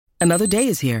Another day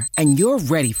is here, and you're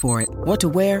ready for it. What to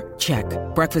wear? Check.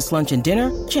 Breakfast, lunch, and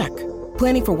dinner? Check.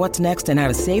 Planning for what's next and how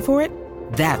to save for it?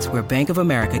 That's where Bank of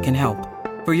America can help.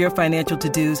 For your financial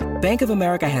to-dos, Bank of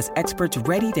America has experts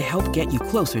ready to help get you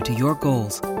closer to your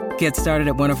goals. Get started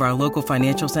at one of our local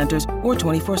financial centers or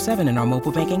 24/7 in our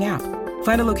mobile banking app.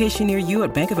 Find a location near you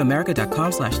at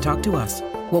bankofamerica.com/talktous.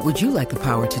 What would you like the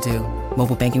power to do?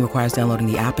 Mobile banking requires downloading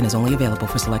the app and is only available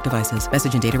for select devices.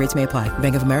 Message and data rates may apply.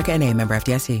 Bank of America N.A., member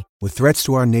FDIC. With threats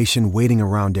to our nation waiting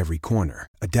around every corner,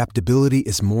 adaptability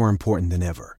is more important than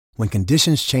ever. When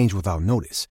conditions change without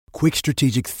notice, quick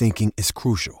strategic thinking is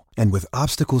crucial. And with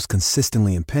obstacles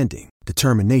consistently impending,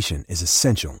 determination is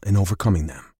essential in overcoming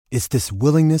them. It's this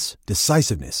willingness,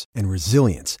 decisiveness, and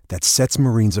resilience that sets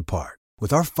Marines apart.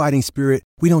 With our fighting spirit,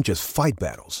 we don't just fight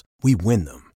battles, we win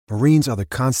them. Marines are the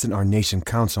constant our nation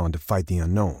counts on to fight the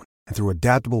unknown. And through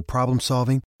adaptable problem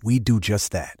solving, we do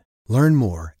just that. Learn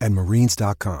more at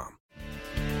marines.com.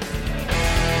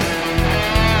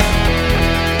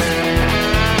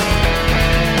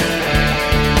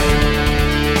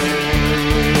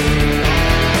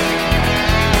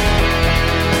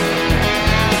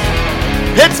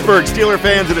 Pittsburgh Steelers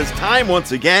fans, it is time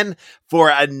once again for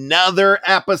another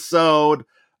episode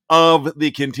of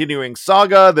the continuing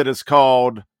saga that is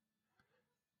called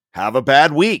Have a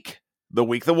Bad Week, the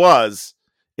week that was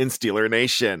in Steeler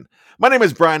Nation. My name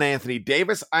is Brian Anthony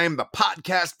Davis. I am the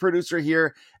podcast producer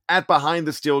here at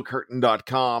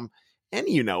BehindTheSteelCurtain.com, and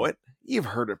you know it. You've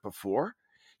heard it before.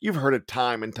 You've heard it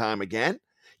time and time again.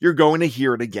 You're going to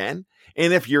hear it again.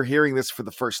 And if you're hearing this for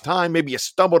the first time, maybe you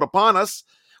stumbled upon us,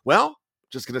 well,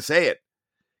 just going to say it.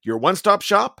 Your one-stop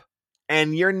shop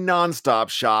and your non-stop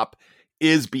shop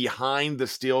is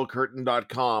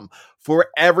BehindTheSteelCurtain.com for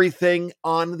everything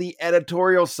on the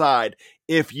editorial side.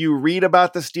 If you read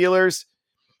about the Steelers,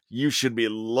 you should be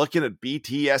looking at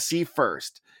BTSC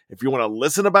first. If you want to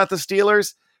listen about the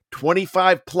Steelers,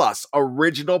 25 plus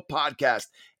original podcast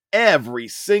every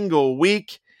single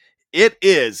week. It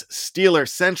is Steeler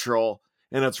Central,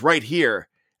 and it's right here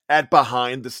at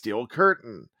Behind the Steel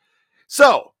Curtain.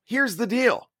 So, here's the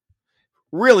deal.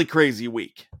 Really crazy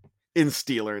week in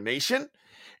Steeler Nation,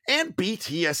 and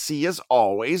BTSC, as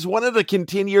always, wanted to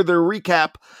continue their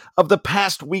recap of the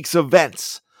past week's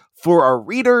events for our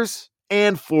readers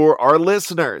and for our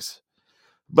listeners.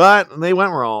 But they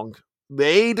went wrong.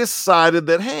 They decided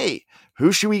that, hey,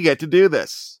 who should we get to do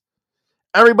this?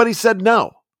 Everybody said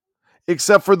no,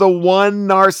 except for the one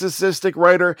narcissistic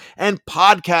writer and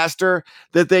podcaster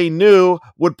that they knew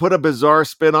would put a bizarre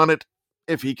spin on it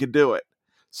if he could do it.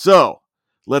 So,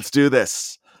 let's do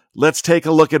this. Let's take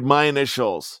a look at my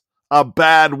initials. A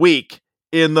bad week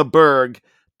in the Berg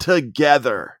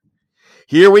together.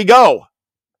 Here we go.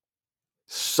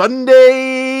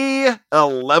 Sunday,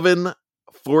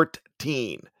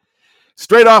 11/14.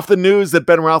 Straight off the news that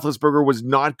Ben Roethlisberger was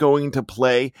not going to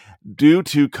play due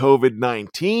to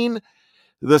COVID-19,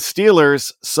 the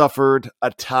Steelers suffered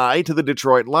a tie to the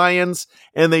Detroit Lions,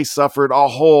 and they suffered a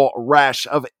whole rash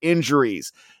of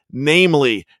injuries,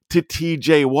 namely to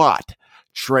TJ Watt,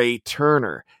 Trey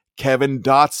Turner, Kevin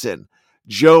Dotson,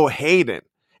 Joe Hayden.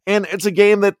 And it's a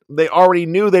game that they already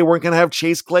knew they weren't going to have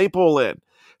Chase Claypool in.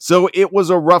 So it was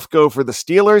a rough go for the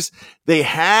Steelers. They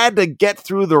had to get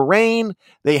through the rain.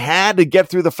 They had to get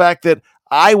through the fact that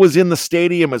I was in the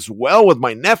stadium as well with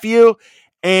my nephew,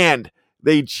 and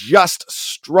they just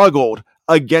struggled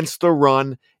against the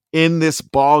run in this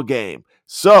ball game.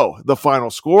 So the final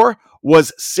score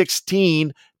was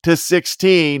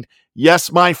 16-16. Yes,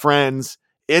 my friends,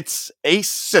 it's a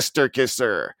sister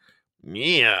kisser.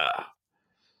 Yeah.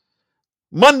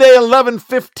 Monday,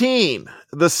 11/15.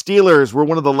 The Steelers were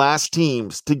one of the last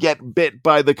teams to get bit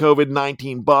by the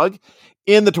COVID-19 bug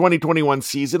in the 2021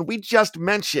 season. We just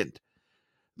mentioned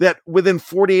that within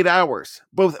 48 hours,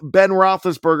 both Ben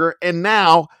Roethlisberger and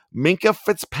now Minkah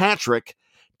Fitzpatrick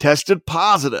tested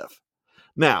positive.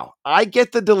 Now, I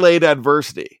get the delayed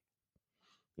adversity.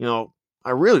 I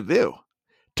really do.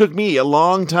 Took me a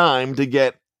long time to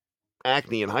get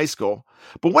acne in high school,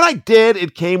 but when I did,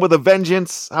 it came with a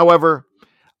vengeance. However,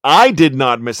 I did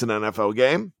not miss an NFL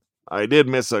game. I did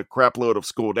miss a crap load of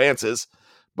school dances,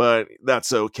 but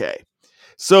that's okay.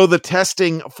 So the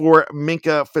testing for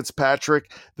Minkah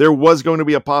Fitzpatrick, there was going to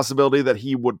be a possibility that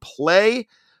he would play,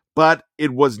 but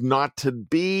it was not to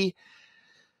be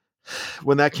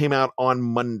when that came out on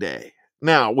Monday.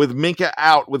 Now, with Minkah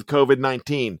out with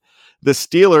COVID-19, the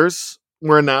Steelers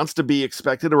were announced to be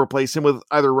expected to replace him with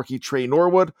either rookie Trey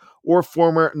Norwood or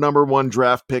former number 1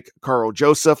 draft pick Carl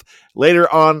Joseph. Later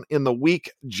on in the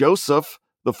week, Joseph,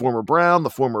 the former Brown, the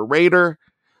former Raider,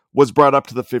 was brought up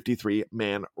to the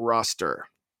 53-man roster.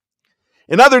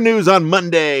 In other news on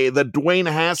Monday, the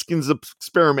Dwayne Haskins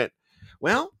experiment,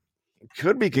 well, it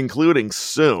could be concluding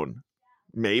soon.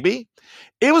 Maybe.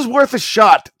 It was worth a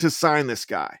shot to sign this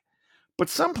guy. But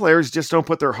some players just don't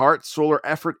put their heart, soul, or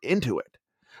effort into it.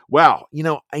 Wow,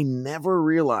 I never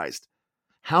realized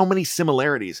how many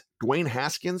similarities Dwayne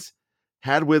Haskins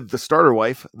had with the starter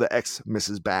wife, the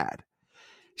ex-Mrs. Bad.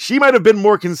 She might have been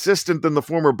more consistent than the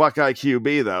former Buckeye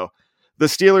QB, though. The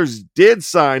Steelers did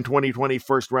sign 2020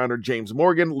 first-rounder James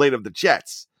Morgan, late of the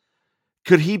Jets.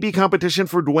 Could he be competition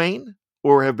for Dwayne,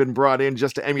 or have been brought in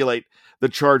just to emulate the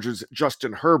Chargers'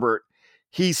 Justin Herbert?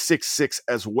 He's 6'6"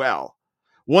 as well.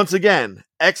 Once again,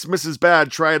 ex-Mrs.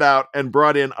 Bad tried out and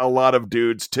brought in a lot of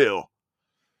dudes, too.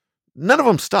 None of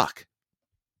them stuck.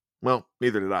 Well,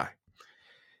 neither did I.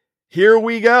 Here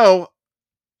we go.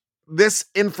 This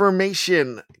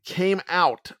information came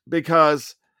out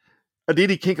because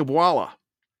Aditi Kinkhabwala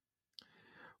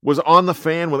was on the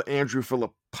Fan with Andrew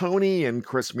Filipponi and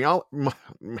Chris Mueller.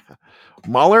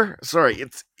 Sorry,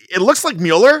 it looks like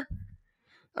Mueller.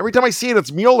 Every time I see it,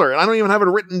 it's Mueller, and I don't even have it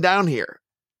written down here.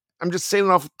 I'm just saying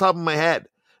it off the top of my head.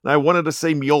 And I wanted to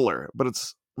say Mueller, but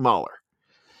it's Mueller.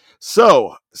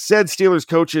 So, said Steelers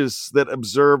coaches that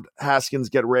observed Haskins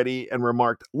get ready and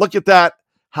remarked, "Look at that.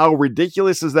 How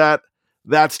ridiculous is that?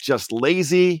 That's just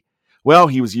lazy." Well,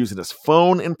 he was using his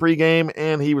phone in pregame,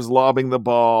 and he was lobbing the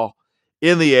ball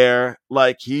in the air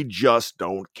like he just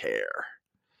don't care.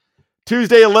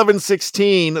 Tuesday,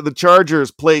 11/16, the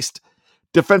Chargers placed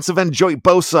defensive end Joey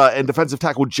Bosa and defensive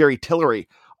tackle Jerry Tillery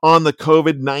on the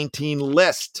COVID-19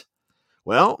 list.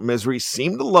 Well, misery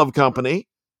seemed to love company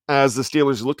as the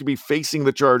Steelers look to be facing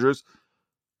the Chargers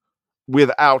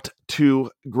without two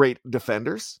great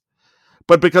defenders.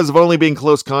 But because of only being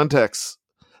close contacts,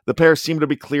 the pair seemed to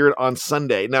be cleared on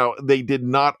Sunday. Now, they did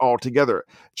not altogether.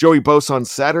 Joey Bosa on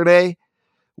Saturday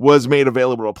was made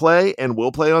available to play and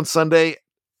will play on Sunday.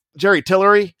 Jerry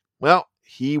Tillery, well,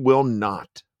 he will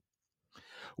not.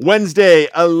 Wednesday,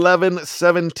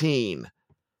 11/17.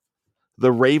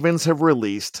 The Ravens have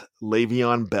released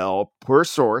Le'Veon Bell per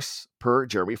source, per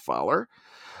Jeremy Fowler.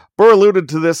 Burr alluded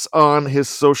to this on his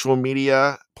social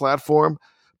media platform.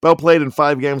 Bell played in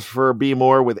 5 games for B.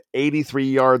 Moore with 83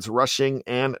 yards rushing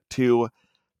and 2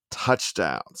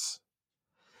 touchdowns.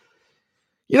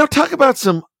 Talk about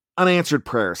some unanswered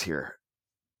prayers here.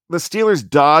 The Steelers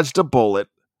dodged a bullet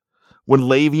when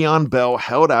Le'Veon Bell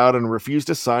held out and refused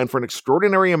to sign for an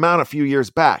extraordinary amount a few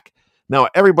years back. Now,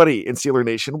 everybody in Steeler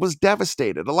Nation was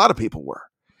devastated. A lot of people were.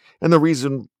 And the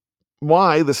reason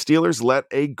why the Steelers let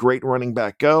a great running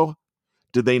back go,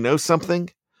 did they know something?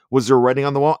 Was there writing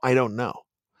on the wall? I don't know.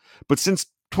 But since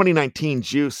 2019,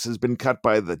 juice has been cut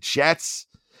by the Jets,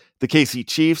 the KC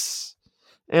Chiefs,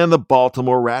 and the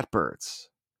Baltimore Ratbirds.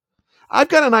 I've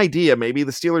got an idea. Maybe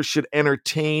the Steelers should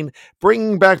entertain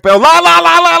bringing back Bell. La, la,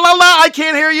 la, la, la, la. I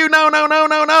can't hear you. No, no, no,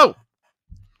 no, no.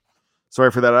 Sorry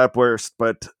for that outburst,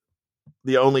 but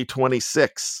the only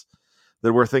 26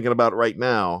 that we're thinking about right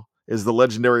now is the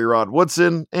legendary Rod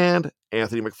Woodson and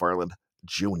Anthony McFarland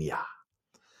Jr.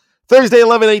 Thursday,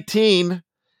 11/18,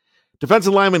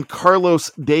 defensive lineman Carlos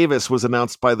Davis was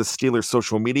announced by the Steelers'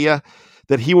 social media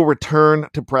that he will return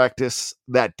to practice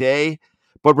that day,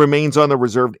 but remains on the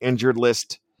reserved injured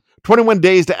list. 21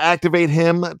 days to activate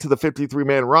him to the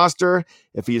 53-man roster.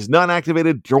 If he is not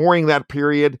activated during that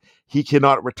period, he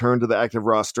cannot return to the active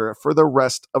roster for the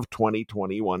rest of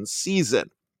 2021 season.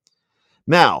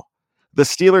 Now, the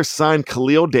Steelers signed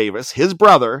Khalil Davis, his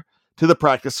brother, to the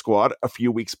practice squad a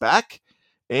few weeks back,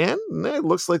 and it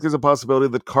looks like there's a possibility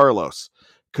that Carlos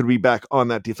could be back on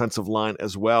that defensive line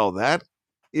as well. That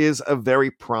is a very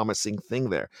promising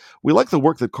thing there. We like the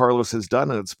work that Carlos has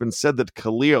done, and it's been said that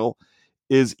Khalil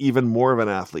is even more of an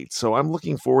athlete. So I'm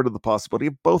looking forward to the possibility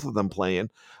of both of them playing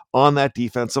on that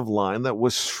defensive line that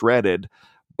was shredded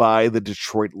by the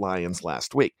Detroit Lions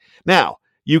last week. Now,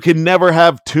 you can never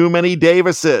have too many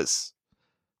Davises.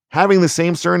 Having the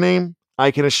same surname,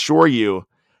 I can assure you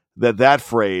that that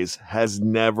phrase has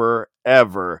never,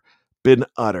 ever been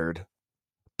uttered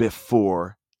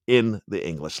before in the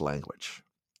English language.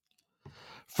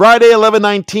 Friday,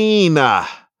 11/19.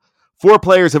 4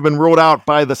 players have been ruled out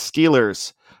by the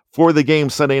Steelers for the game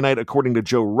Sunday night, according to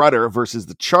Joe Rutter versus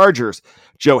the Chargers.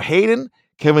 Joe Hayden,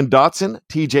 Kevin Dotson,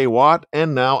 TJ Watt,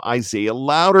 and now Isaiah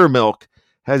Loudermilk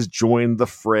has joined the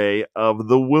fray of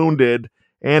the wounded,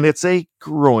 and it's a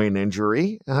groin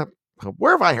injury.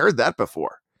 Where have I heard that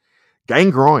before?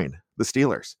 Gangrene, the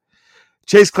Steelers.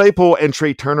 Chase Claypool and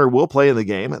Trey Turner will play in the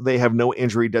game. They have no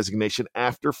injury designation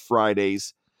after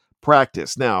Friday's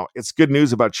practice. Now, it's good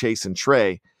news about Chase and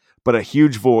Trey, but a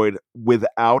huge void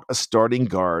without a starting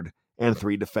guard and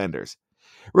 3 defenders.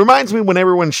 Reminds me when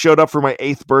everyone showed up for my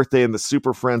 8th birthday and the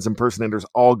Super Friends impersonators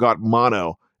all got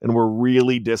mono and were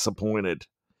really disappointed.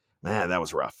 Man, that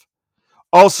was rough.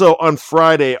 Also on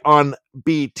Friday on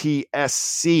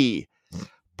BTSC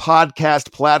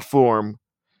podcast platform,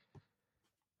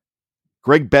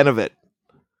 Greg Benevitt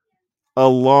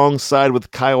alongside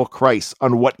with Kyle Kreis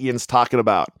on What Ian's Talking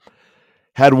About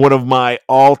had one of my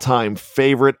all-time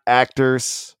favorite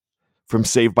actors from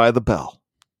Saved by the Bell.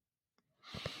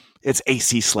 It's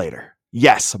AC Slater.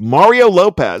 Yes, Mario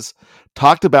Lopez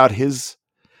talked about his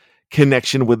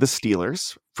connection with the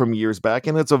Steelers from years back,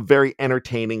 and it's a very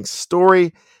entertaining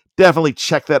story. Definitely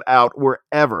check that out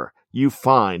wherever you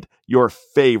find your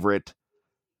favorite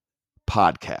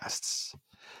podcasts.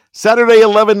 Saturday,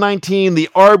 11/19, the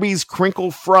Arby's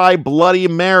Crinkle Fry Bloody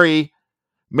Mary,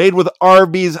 made with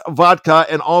Arby's vodka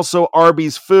and also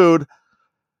Arby's food,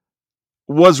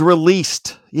 was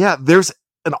released. Yeah, there's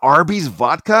an Arby's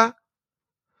vodka?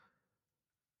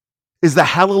 Is the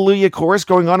Hallelujah chorus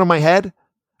going on in my head?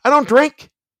 I don't drink.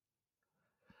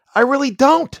 I really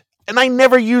don't. And I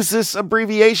never use this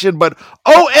abbreviation, but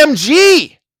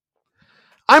OMG!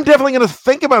 I'm definitely going to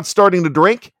think about starting to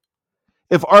drink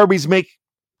if Arby's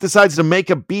decides to make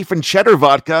a beef and cheddar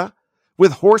vodka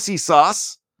with horsey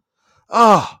sauce.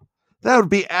 Oh, that would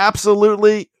be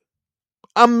absolutely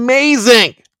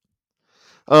amazing.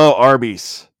 Oh,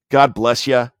 Arby's, God bless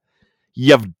you.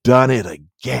 You've done it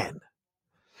again.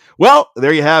 Well,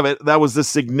 there you have it. That was the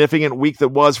significant week that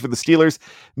was for the Steelers,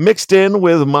 mixed in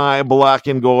with my black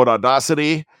and gold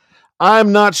audacity.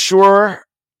 I'm not sure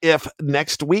if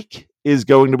next week is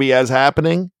going to be as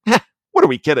happening. What are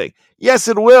we kidding? Yes,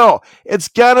 it will. It's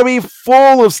going to be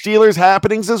full of Steelers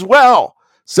happenings as well.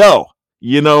 So,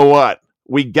 you know what?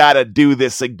 We got to do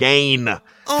this again.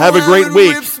 Have a great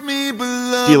week,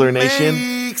 Steeler Nation,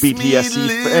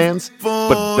 BTSC fans.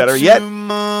 But better yet,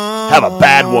 have a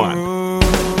bad one.